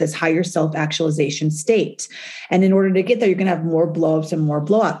go into this higher self-actualization state. And in order to get there, you're going to have more blow-ups and more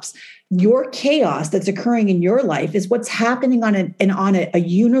blow-ups. Your chaos that's occurring in your life is what's happening on a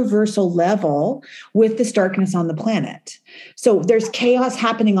universal level with this darkness on the planet. So there's chaos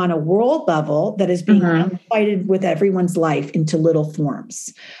happening on a world level that is being invited with everyone's life into little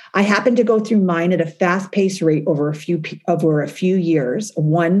forms. I happen to go through mine at a fast-paced rate over a few years,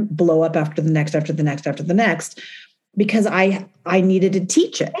 one blow up after the next, after the next, after the next, because I needed to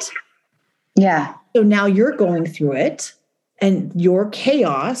teach it. Yeah. So now you're going through it. And your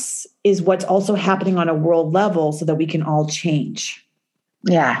chaos is what's also happening on a world level so that we can all change.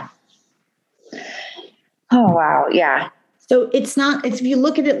 Yeah. Oh, wow. Yeah. So it's not, if you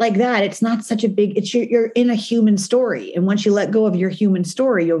look at it like that, it's not such a big, you're in a human story. And once you let go of your human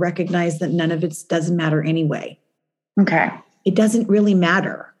story, you'll recognize that none of it doesn't matter anyway. Okay. It doesn't really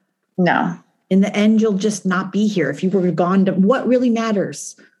matter. No. In the end, you'll just not be here. If you were gone, what really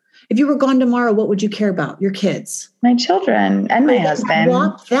matters? If you were gone tomorrow, what would you care about? Your kids. My children and my husband.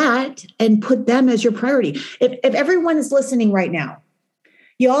 Drop that and put them as your priority. If everyone is listening right now,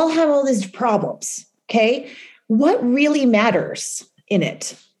 you all have all these problems, okay? What really matters in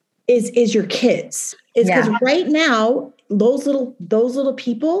it is your kids. Is because right now, those little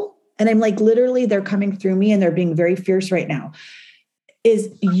people, and I'm like, literally, they're coming through me and they're being very fierce right now,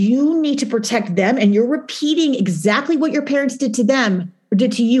 is you need to protect them. And you're repeating exactly what your parents did to them or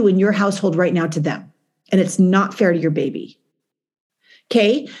did to you in your household right now to them. And it's not fair to your baby.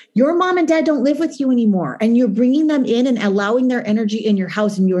 Okay. Your mom and dad don't live with you anymore. And you're bringing them in and allowing their energy in your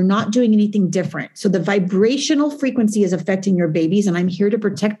house and you're not doing anything different. So the vibrational frequency is affecting your babies and I'm here to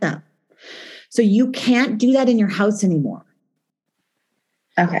protect them. So you can't do that in your house anymore.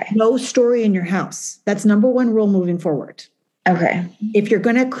 Okay. No story in your house. That's number one rule moving forward. Okay. If you're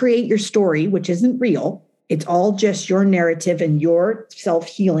going to create your story, which isn't real, it's all just your narrative and your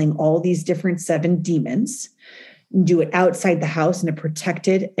self-healing all these different 7 demons, do it outside the house in a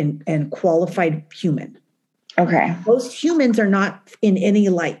protected and qualified human. Okay. Most humans are not in any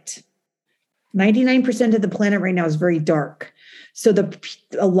light. 99% of the planet right now is very dark. So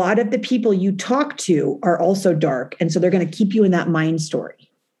a lot of the people you talk to are also dark. And so they're going to keep you in that mind story.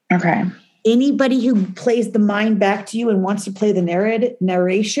 Okay. Anybody who plays the mind back to you and wants to play the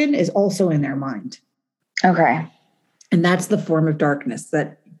narration is also in their mind. Okay. And that's the form of darkness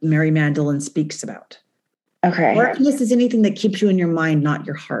that Mary Magdalene speaks about. Okay. Darkness is anything that keeps you in your mind, not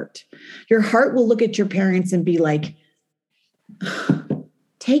your heart. Your heart will look at your parents and be like,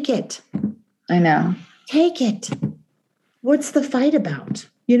 take it. I know. Take it. What's the fight about?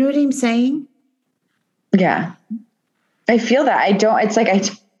 You know what I'm saying? Yeah. I feel that.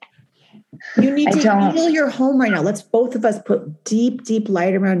 You need to heal your home right now. Let's both of us put deep, deep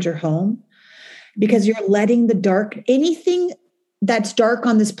light around your home because you're letting anything that's dark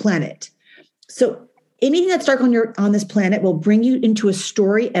on this planet. So anything that's dark on this planet will bring you into a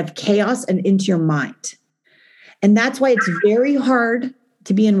story of chaos and into your mind. And that's why it's very hard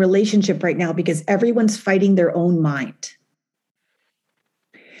to be in relationship right now because everyone's fighting their own mind.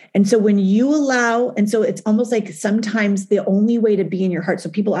 And so when you so it's almost like sometimes the only way to be in your heart. So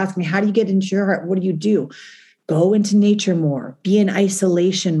people ask me, how do you get into your heart? What do? Go into nature more, be in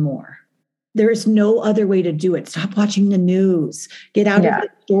isolation more. There is no other way to do it. Stop watching the news, get out of the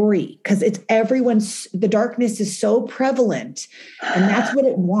story because the darkness is so prevalent and that's what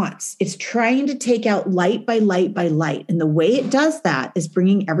it wants. It's trying to take out light by light by light. And the way it does that is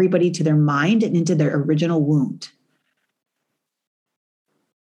bringing everybody to their mind and into their original wound.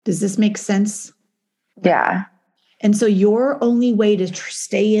 Does this make sense? Yeah. And so your only way to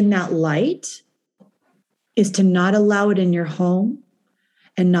stay in that light is to not allow it in your home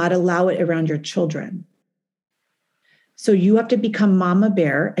and not allow it around your children. So you have to become mama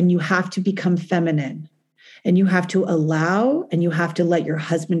bear and you have to become feminine and you have to allow and you have to let your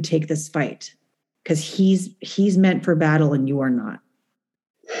husband take this fight because he's meant for battle and you are not.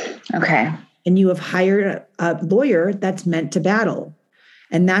 Okay. And you have hired a lawyer that's meant to battle.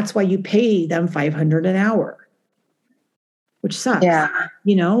 And that's why you pay them $500 an hour, which sucks. Yeah.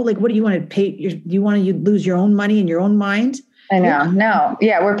 What do you want to pay? You want to lose your own money and your own mind? I know. No.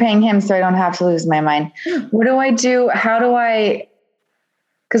 Yeah. We're paying him so I don't have to lose my mind. What do I do?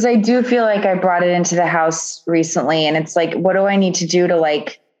 Because I do feel like I brought it into the house recently and it's like, what do I need to do to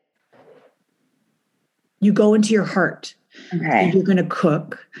You go into your heart. Okay. And you're going to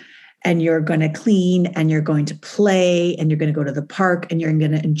cook. And you're going to clean and you're going to play and you're going to go to the park and you're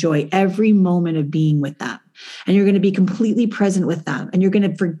going to enjoy every moment of being with them. And you're going to be completely present with them. And you're going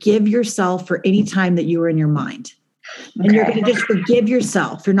to forgive yourself for any time that you were in your mind. Okay. And you're going to just forgive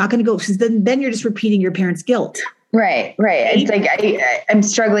yourself. You're not going to go, because then you're just repeating your parents' guilt. Right. It's like, I'm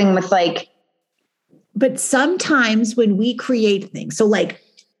struggling with But sometimes when we create things, so like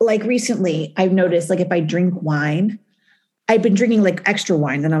recently I've noticed if I drink wine, I've been drinking extra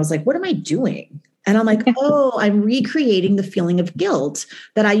wine and I was like, what am I doing? And I'm like, oh, I'm recreating the feeling of guilt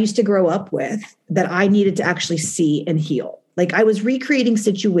that I used to grow up with that I needed to actually see and heal. I was recreating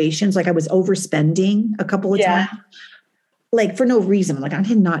situations, I was overspending a couple of times, for no reason. I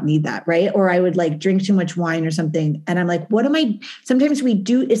did not need that. Right. Or I would drink too much wine or something. And I'm like, sometimes we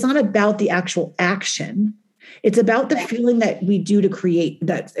do, it's not about the actual action. It's about the feeling that we do to create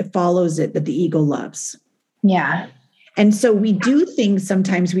that it follows it, that the ego loves. Yeah. And so we do things,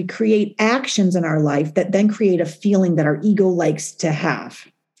 sometimes we create actions in our life that then create a feeling that our ego likes to have.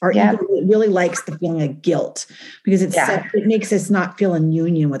 Our ego really likes the feeling of guilt because it makes us not feel in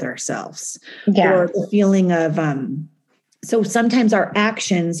union with ourselves. Yeah. Or the feeling of, so sometimes our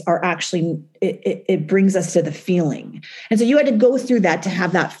actions are actually, it brings us to the feeling. And so you had to go through that to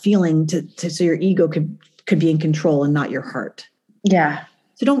have that feeling so your ego could be in control and not your heart. Yeah.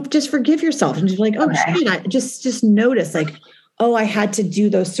 So don't just forgive yourself and just be shit, I just notice I had to do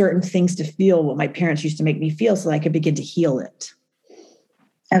those certain things to feel what my parents used to make me feel so that I could begin to heal it.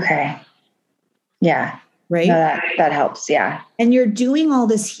 Okay. Yeah. Right. No, that helps. Yeah. And you're doing all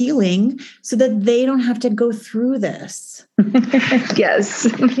this healing so that they don't have to go through this. Yes.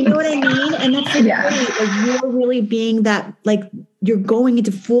 You know what I mean? And that's you're really being that, you're going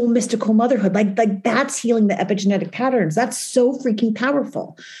into full mystical motherhood. That's healing the epigenetic patterns. That's so freaking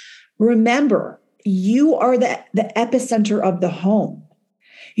powerful. Remember, you are the epicenter of the home.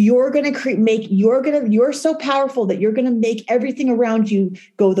 You're going to you're so powerful that you're going to make everything around you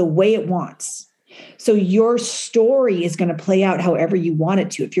go the way it wants. So your story is going to play out however you want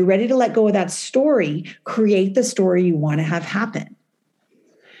it to. If you're ready to let go of that story, create the story you want to have happen.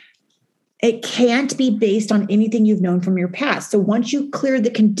 It can't be based on anything you've known from your past. So once you clear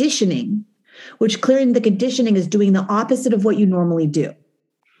the conditioning, which clearing the conditioning is doing the opposite of what you normally do.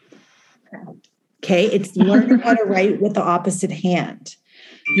 Okay, it's learning how to write with the opposite hand.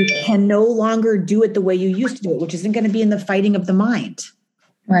 You can no longer do it the way you used to do it, which isn't going to be in the fighting of the mind.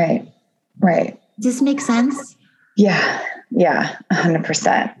 Right. Does this make sense? Yeah,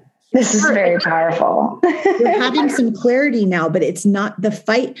 100%. This is very powerful. You're having some clarity now, but it's not the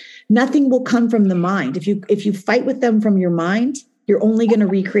fight. Nothing will come from the mind. If you fight with them from your mind, you're only going to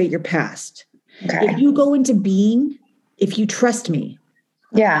recreate your past. Okay. If you go into being, if you trust me,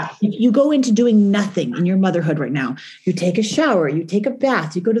 if you go into doing nothing in your motherhood right now, you take a shower, you take a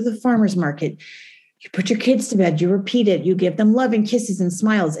bath, you go to the farmer's market, you put your kids to bed, you repeat it, you give them love and kisses and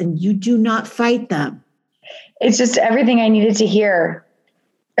smiles, and you do not fight them. It's just everything I needed to hear.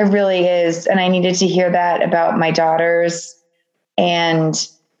 It really is. And I needed to hear that about my daughters. And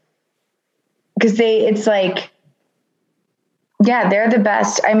because it's like, yeah, they're the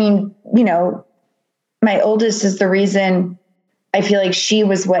best. I mean, my oldest is the reason I feel like she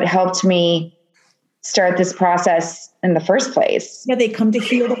was what helped me start this process in the first place. Yeah, they come to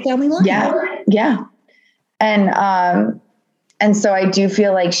heal the family line. Yeah. And so I do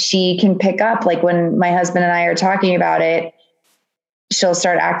feel like she can pick up, like when my husband and I are talking about it, she'll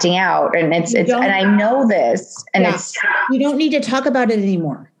start acting out, and and I know this, and you don't need to talk about it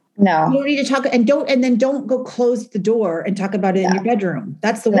anymore. No, you don't need to talk, and then don't go close the door and talk about it in your bedroom.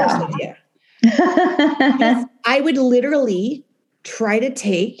 That's the worst idea. I would literally try to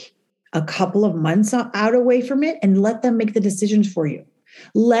take a couple of months out away from it and let them make the decisions for you.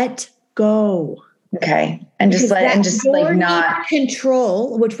 Let go. Okay. And just not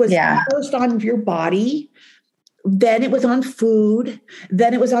control, which was first on your body. Then it was on food.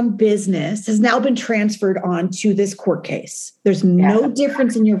 Then it was on business, has now been transferred on to this court case. There's no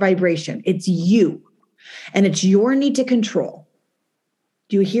difference in your vibration. It's you, and it's your need to control.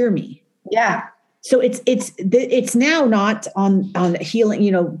 Do you hear me? Yeah. So it's now not on healing,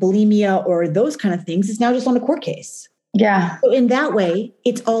 bulimia or those kind of things. It's now just on a court case. Yeah. So in that way,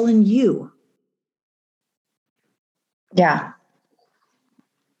 it's all in you. Yeah.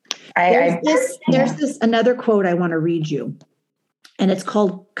 There's this another quote I want to read you, and it's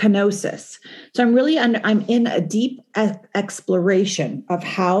called kenosis. So I'm in a deep exploration of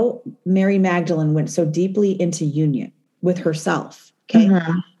how Mary Magdalene went so deeply into union with herself. Okay.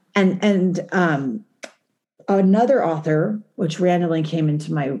 Mm-hmm. And another author, which randomly came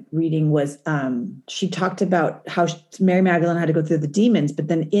into my reading, was she talked about how Mary Magdalene had to go through the demons, but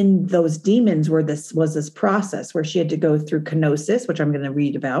then in those demons was this process where she had to go through kenosis, which I'm going to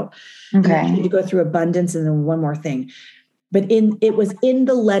read about. Okay. She had to go through abundance, and then one more thing. But it was in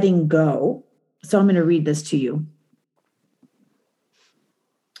the letting go. So I'm going to read this to you.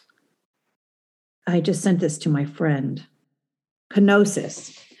 I just sent this to my friend.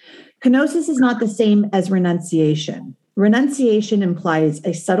 Kenosis. Kenosis is not the same as renunciation. Renunciation implies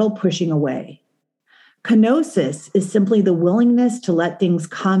a subtle pushing away. Kenosis is simply the willingness to let things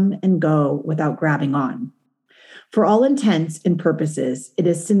come and go without grabbing on. For all intents and purposes, it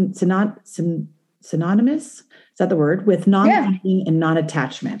is synonymous, is that the word, with non-clinging and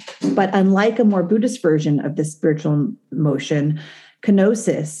non-attachment. But unlike a more Buddhist version of this spiritual motion,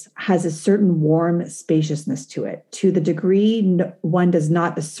 kenosis has a certain warm spaciousness to it, to the degree one does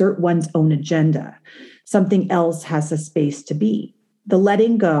not assert one's own agenda. Something else has a space to be. The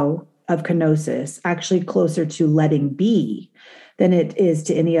letting go of kenosis actually closer to letting be than it is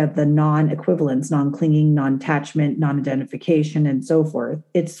to any of the non-equivalents, non-clinging, non-attachment, non-identification, and so forth.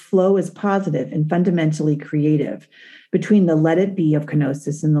 Its flow is positive and fundamentally creative. Between the let it be of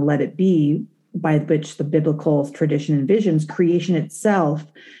kenosis and the let it be, by which the biblical tradition envisions creation itself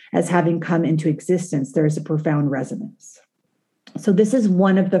as having come into existence, there is a profound resonance. So this is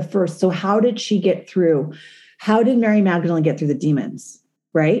one of the first. So how did she get through? How did Mary Magdalene get through the demons,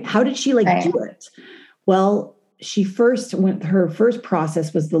 right? How did she do it? Well, her first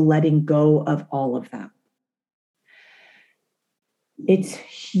process was the letting go of all of them. It's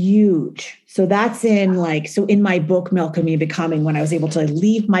huge. So that's in my book, Milk of Me Becoming, when I was able to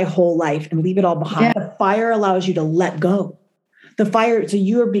leave my whole life and leave it all behind. Yeah. The fire allows you to let go. The fire, so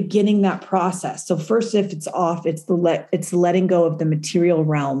you're beginning that process. So first, if it's off, it's letting go of the material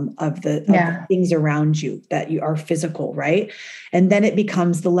realm of the things around you that you are physical, right? And then it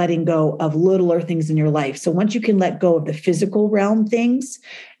becomes the letting go of littler things in your life. So once you can let go of the physical realm things,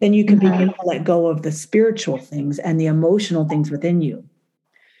 then you can begin to let go of the spiritual things and the emotional things within you.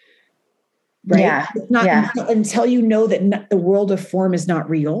 right? Yeah. It's not until you know that the world of form is not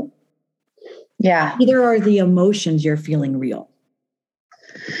real. Yeah. Neither are the emotions you're feeling real.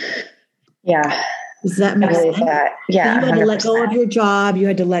 Yeah. Does that make sense? That. Yeah. So you had 100%. To let go of 100%. your job. You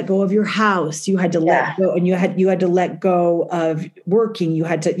had to let go of your house. You had to let go, and you had to let go of working. You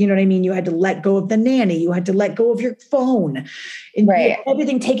had to, you know what I mean? You had to let go of the nanny. You had to let go of your phone, and right.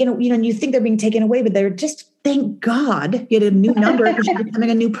 Everything taken. You know, and you think they're being taken away, but they're just, thank God, you had a new number because you're becoming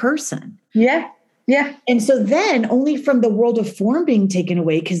a new person. Yeah. Yeah. And so then only from the world of form being taken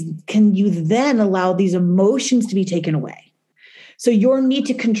away, can you then allow these emotions to be taken away. So your need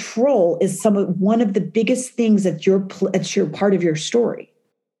to control is one of the biggest things that's your part of your story.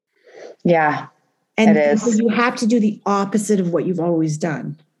 Yeah, and it is. So you have to do the opposite of what you've always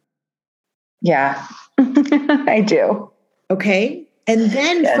done. Yeah, I do. Okay. And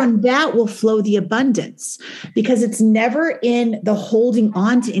then from that will flow the abundance, because it's never in the holding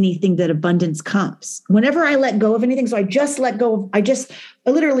on to anything that abundance comes. Whenever I let go of anything, so I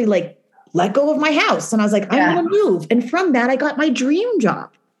literally let go of my house. And I was like, I'm going to move. And from that, I got my dream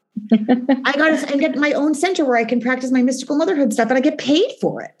job. I got to get my own center where I can practice my mystical motherhood stuff, and I get paid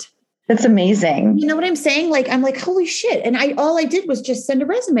for it. That's amazing. You know what I'm saying? Like, I'm like, holy shit. And all I did was just send a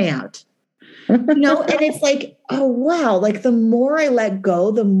resume out, and it's like, oh, wow. Like the more I let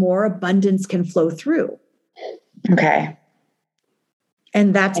go, the more abundance can flow through. Okay.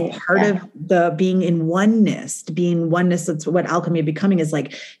 And that's part of the being in oneness. To be in oneness, that's what alchemy of becoming is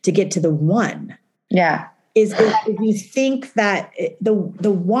like, to get to the one. Yeah. Is if you think that the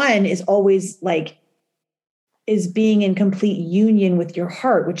one is always is being in complete union with your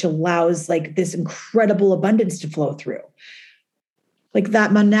heart, which allows like this incredible abundance to flow through. Like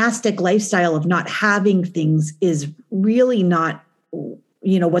that monastic lifestyle of not having things is really not,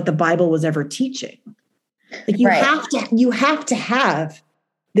 what the Bible was ever teaching. Like you have to have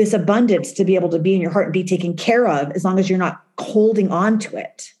this abundance to be able to be in your heart and be taken care of, as long as you're not holding on to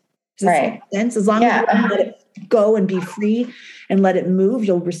it. Does that make sense? As long as you let it go and be free and let it move,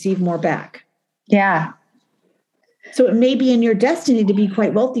 you'll receive more back. Yeah. So it may be in your destiny to be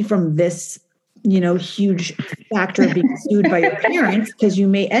quite wealthy from this, huge factor of being sued by your parents, because you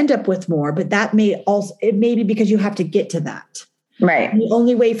may end up with more, but it may be because you have to get to that. Right. And the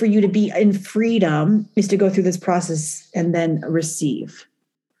only way for you to be in freedom is to go through this process and then receive.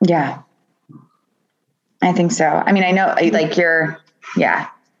 Yeah. I think so. I mean, I know I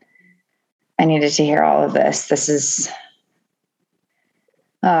needed to hear all of this. This is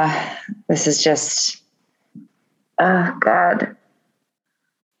just, oh God.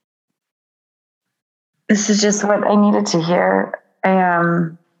 This is just what I needed to hear.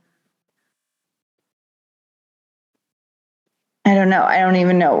 I don't know. I don't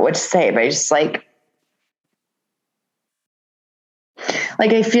even know what to say, but I just I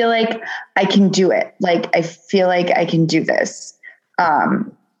feel like I can do it. Like, I feel like I can do this.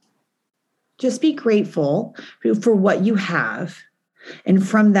 Just be grateful for what you have. And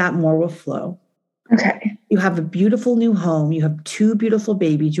from that, more will flow. Okay. You have a beautiful new home. You have 2 beautiful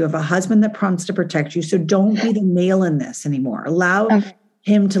babies. You have a husband that promised to protect you. So don't be the male in this anymore. Allow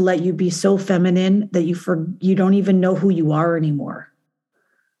him to let you be so feminine that you don't even know who you are anymore.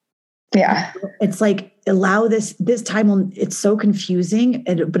 Yeah. It's like, allow this time. It's so confusing,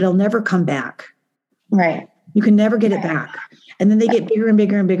 but it'll never come back. Right. You can never get it back. And then they get bigger and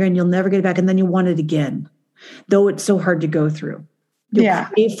bigger and bigger, and you'll never get it back. And then you want it again, though it's so hard to go through. You'll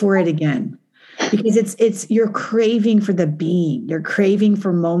crave for it again, because you're craving for the being. You're craving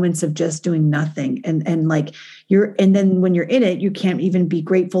for moments of just doing nothing. And then when you're in it, you can't even be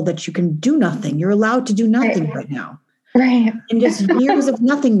grateful that you can do nothing. You're allowed to do nothing right now. Right. And just years of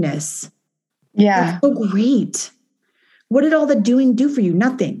nothingness. Yeah. That's so great. What did all the doing do for you?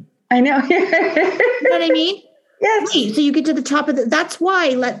 Nothing. I know. You know what I mean? Yes. Right. So you get to the top of that's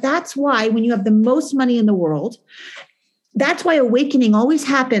why when you have the most money in the world, that's why awakening always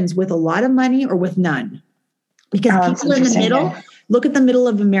happens with a lot of money or with none. Because people in the middle, look at the middle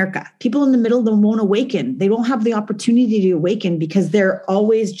of America. People in the middle, they won't awaken. They don't have the opportunity to awaken because they're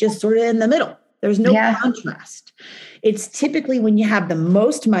always just sort of in the middle. There's no contrast. It's typically when you have the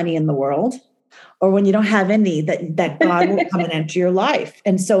most money in the world, or when you don't have any, that God will come and enter your life.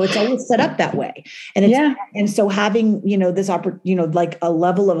 And so it's always set up that way. And and so having, this like a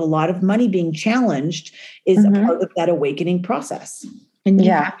level of a lot of money being challenged is a part of that awakening process. And you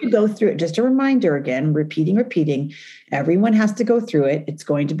have to go through it. Just a reminder again, repeating. Everyone has to go through it. It's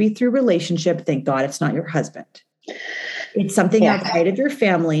going to be through relationship. Thank God it's not your husband. It's something outside of your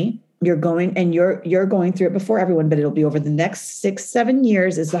family. You're going through it before everyone, but it'll be over the next 6-7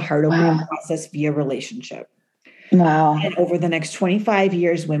 years is the heart opening process via relationship. Wow. And over the next 25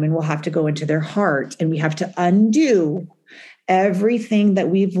 years, women will have to go into their heart, and we have to undo everything that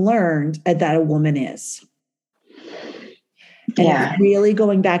we've learned that a woman is. And it's really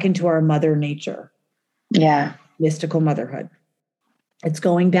going back into our mother nature. Yeah. Mystical motherhood. It's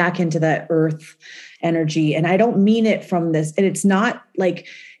going back into that earth energy. And I don't mean it from this. And it's not like,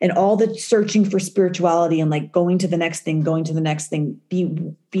 and all the searching for spirituality and like going to the next thing,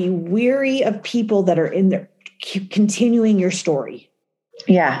 be weary of people that are in there continuing your story.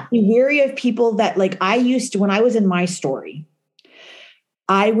 Yeah. Be weary of people that, like, I used to, when I was in my story,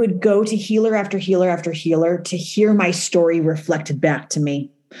 I would go to healer after healer after healer to hear my story reflected back to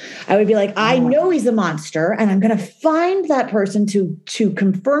me. I would be like, I know he's a monster, and I'm going to find that person to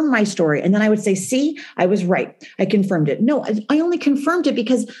confirm my story. And then I would say, see, I was right. I confirmed it. No, I only confirmed it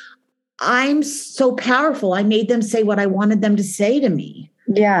because I'm so powerful. I made them say what I wanted them to say to me.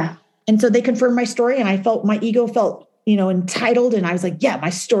 Yeah. And so they confirmed my story, and I felt, my ego felt, entitled. And I was like, yeah,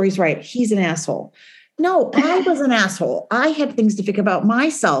 my story's right. He's an asshole. No, I was an asshole. I had things to think about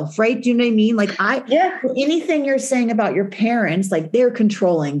myself, right? Do you know what I mean? Like anything you're saying about your parents, like they're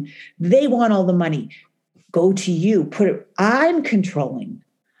controlling, they want all the money. Go to you, I'm controlling.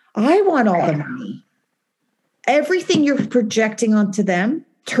 I want all the money. Everything you're projecting onto them,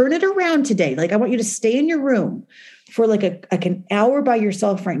 turn it around today. Like, I want you to stay in your room for like an hour by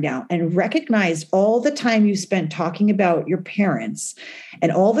yourself right now and recognize all the time you spent talking about your parents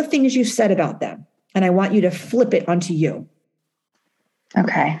and all the things you said about them. And I want you to flip it onto you.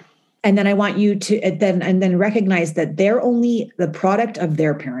 Okay. And then I want you to then recognize that they're only the product of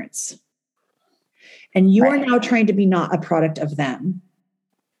their parents. And you are now trying to be not a product of them.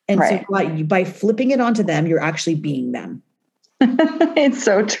 And so by flipping it onto them, you're actually being them. It's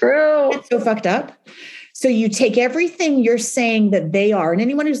so true. It's so fucked up. So you take everything you're saying that they are, and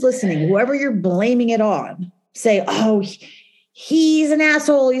anyone who's listening, whoever you're blaming it on, say, oh, he's an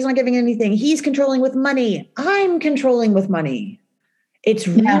asshole. He's not giving anything. He's controlling with money. I'm controlling with money. It's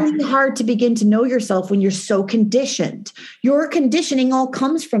really hard to begin to know yourself when you're so conditioned. Your conditioning all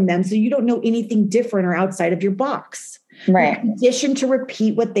comes from them. So you don't know anything different or outside of your box. Right. You're conditioned to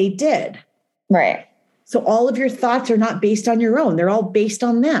repeat what they did. Right. So all of your thoughts are not based on your own. They're all based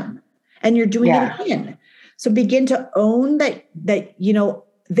on them. And you're doing it again. So begin to own that,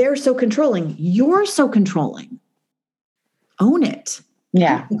 they're so controlling. You're so controlling. Own it.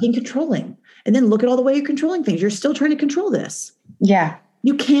 Yeah. Begin controlling. And then look at all the way you're controlling things. You're still trying to control this. Yeah.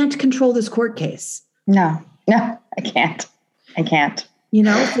 You can't control this court case. No, I can't.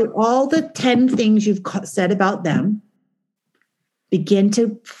 So all the 10 things you've said about them, begin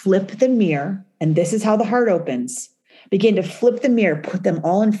to flip the mirror. And this is how the heart opens. Begin to flip the mirror, put them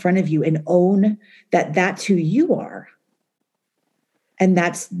all in front of you, and own that that's who you are. And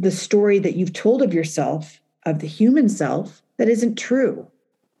that's the story that you've told of yourself, of the human self, that isn't true.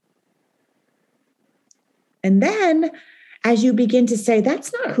 And then as you begin to say,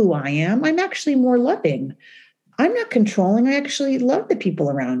 that's not who I am, I'm actually more loving. I'm not controlling. I actually love the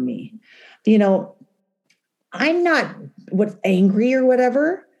people around me. I'm not angry or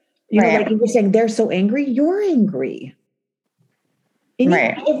whatever. Like you were saying, they're so angry. You're angry. And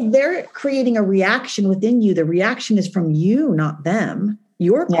if they're creating a reaction within you, the reaction is from you, not them.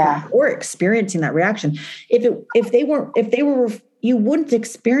 You're experiencing that reaction. If they were, you wouldn't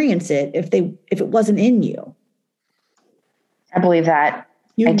experience it if it wasn't in you. I believe that.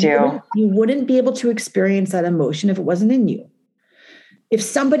 I do. You wouldn't be able to experience that emotion if it wasn't in you. If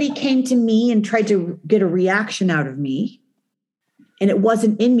somebody came to me and tried to get a reaction out of me and it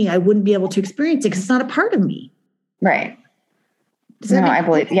wasn't in me, I wouldn't be able to experience it because it's not a part of me. Right. I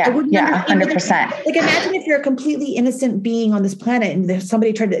believe. Yeah. 100%. Like, imagine if you're a completely innocent being on this planet and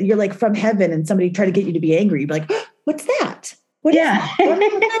somebody you're like from heaven and somebody tried to get you to be angry. You'd be like, what's that? What is that? I don't know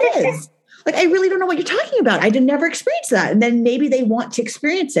what that is. Like, I really don't know what you're talking about. I did never experience that. And then maybe they want to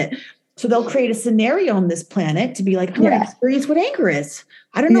experience it. So they'll create a scenario on this planet to be like, I want to experience what anger is.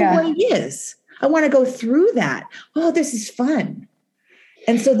 I don't know what it is. I want to go through that. Oh, this is fun.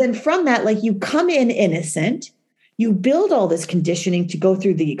 And so then from that, like, you come in innocent, you build all this conditioning to go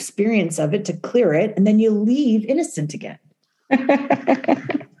through the experience of it, to clear it, and then you leave innocent again.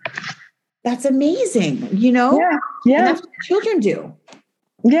 That's amazing, Yeah. And that's what children do.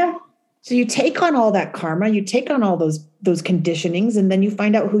 Yeah. So you take on all that karma, you take on all those conditionings, and then you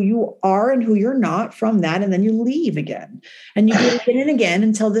find out who you are and who you're not from that, and then you leave again. And you do it again and again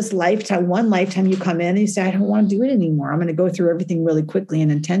until one lifetime you come in and you say, I don't want to do it anymore. I'm going to go through everything really quickly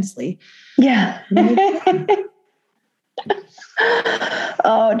and intensely. Yeah.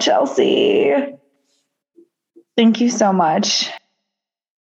 Oh, Chelsea. Thank you so much.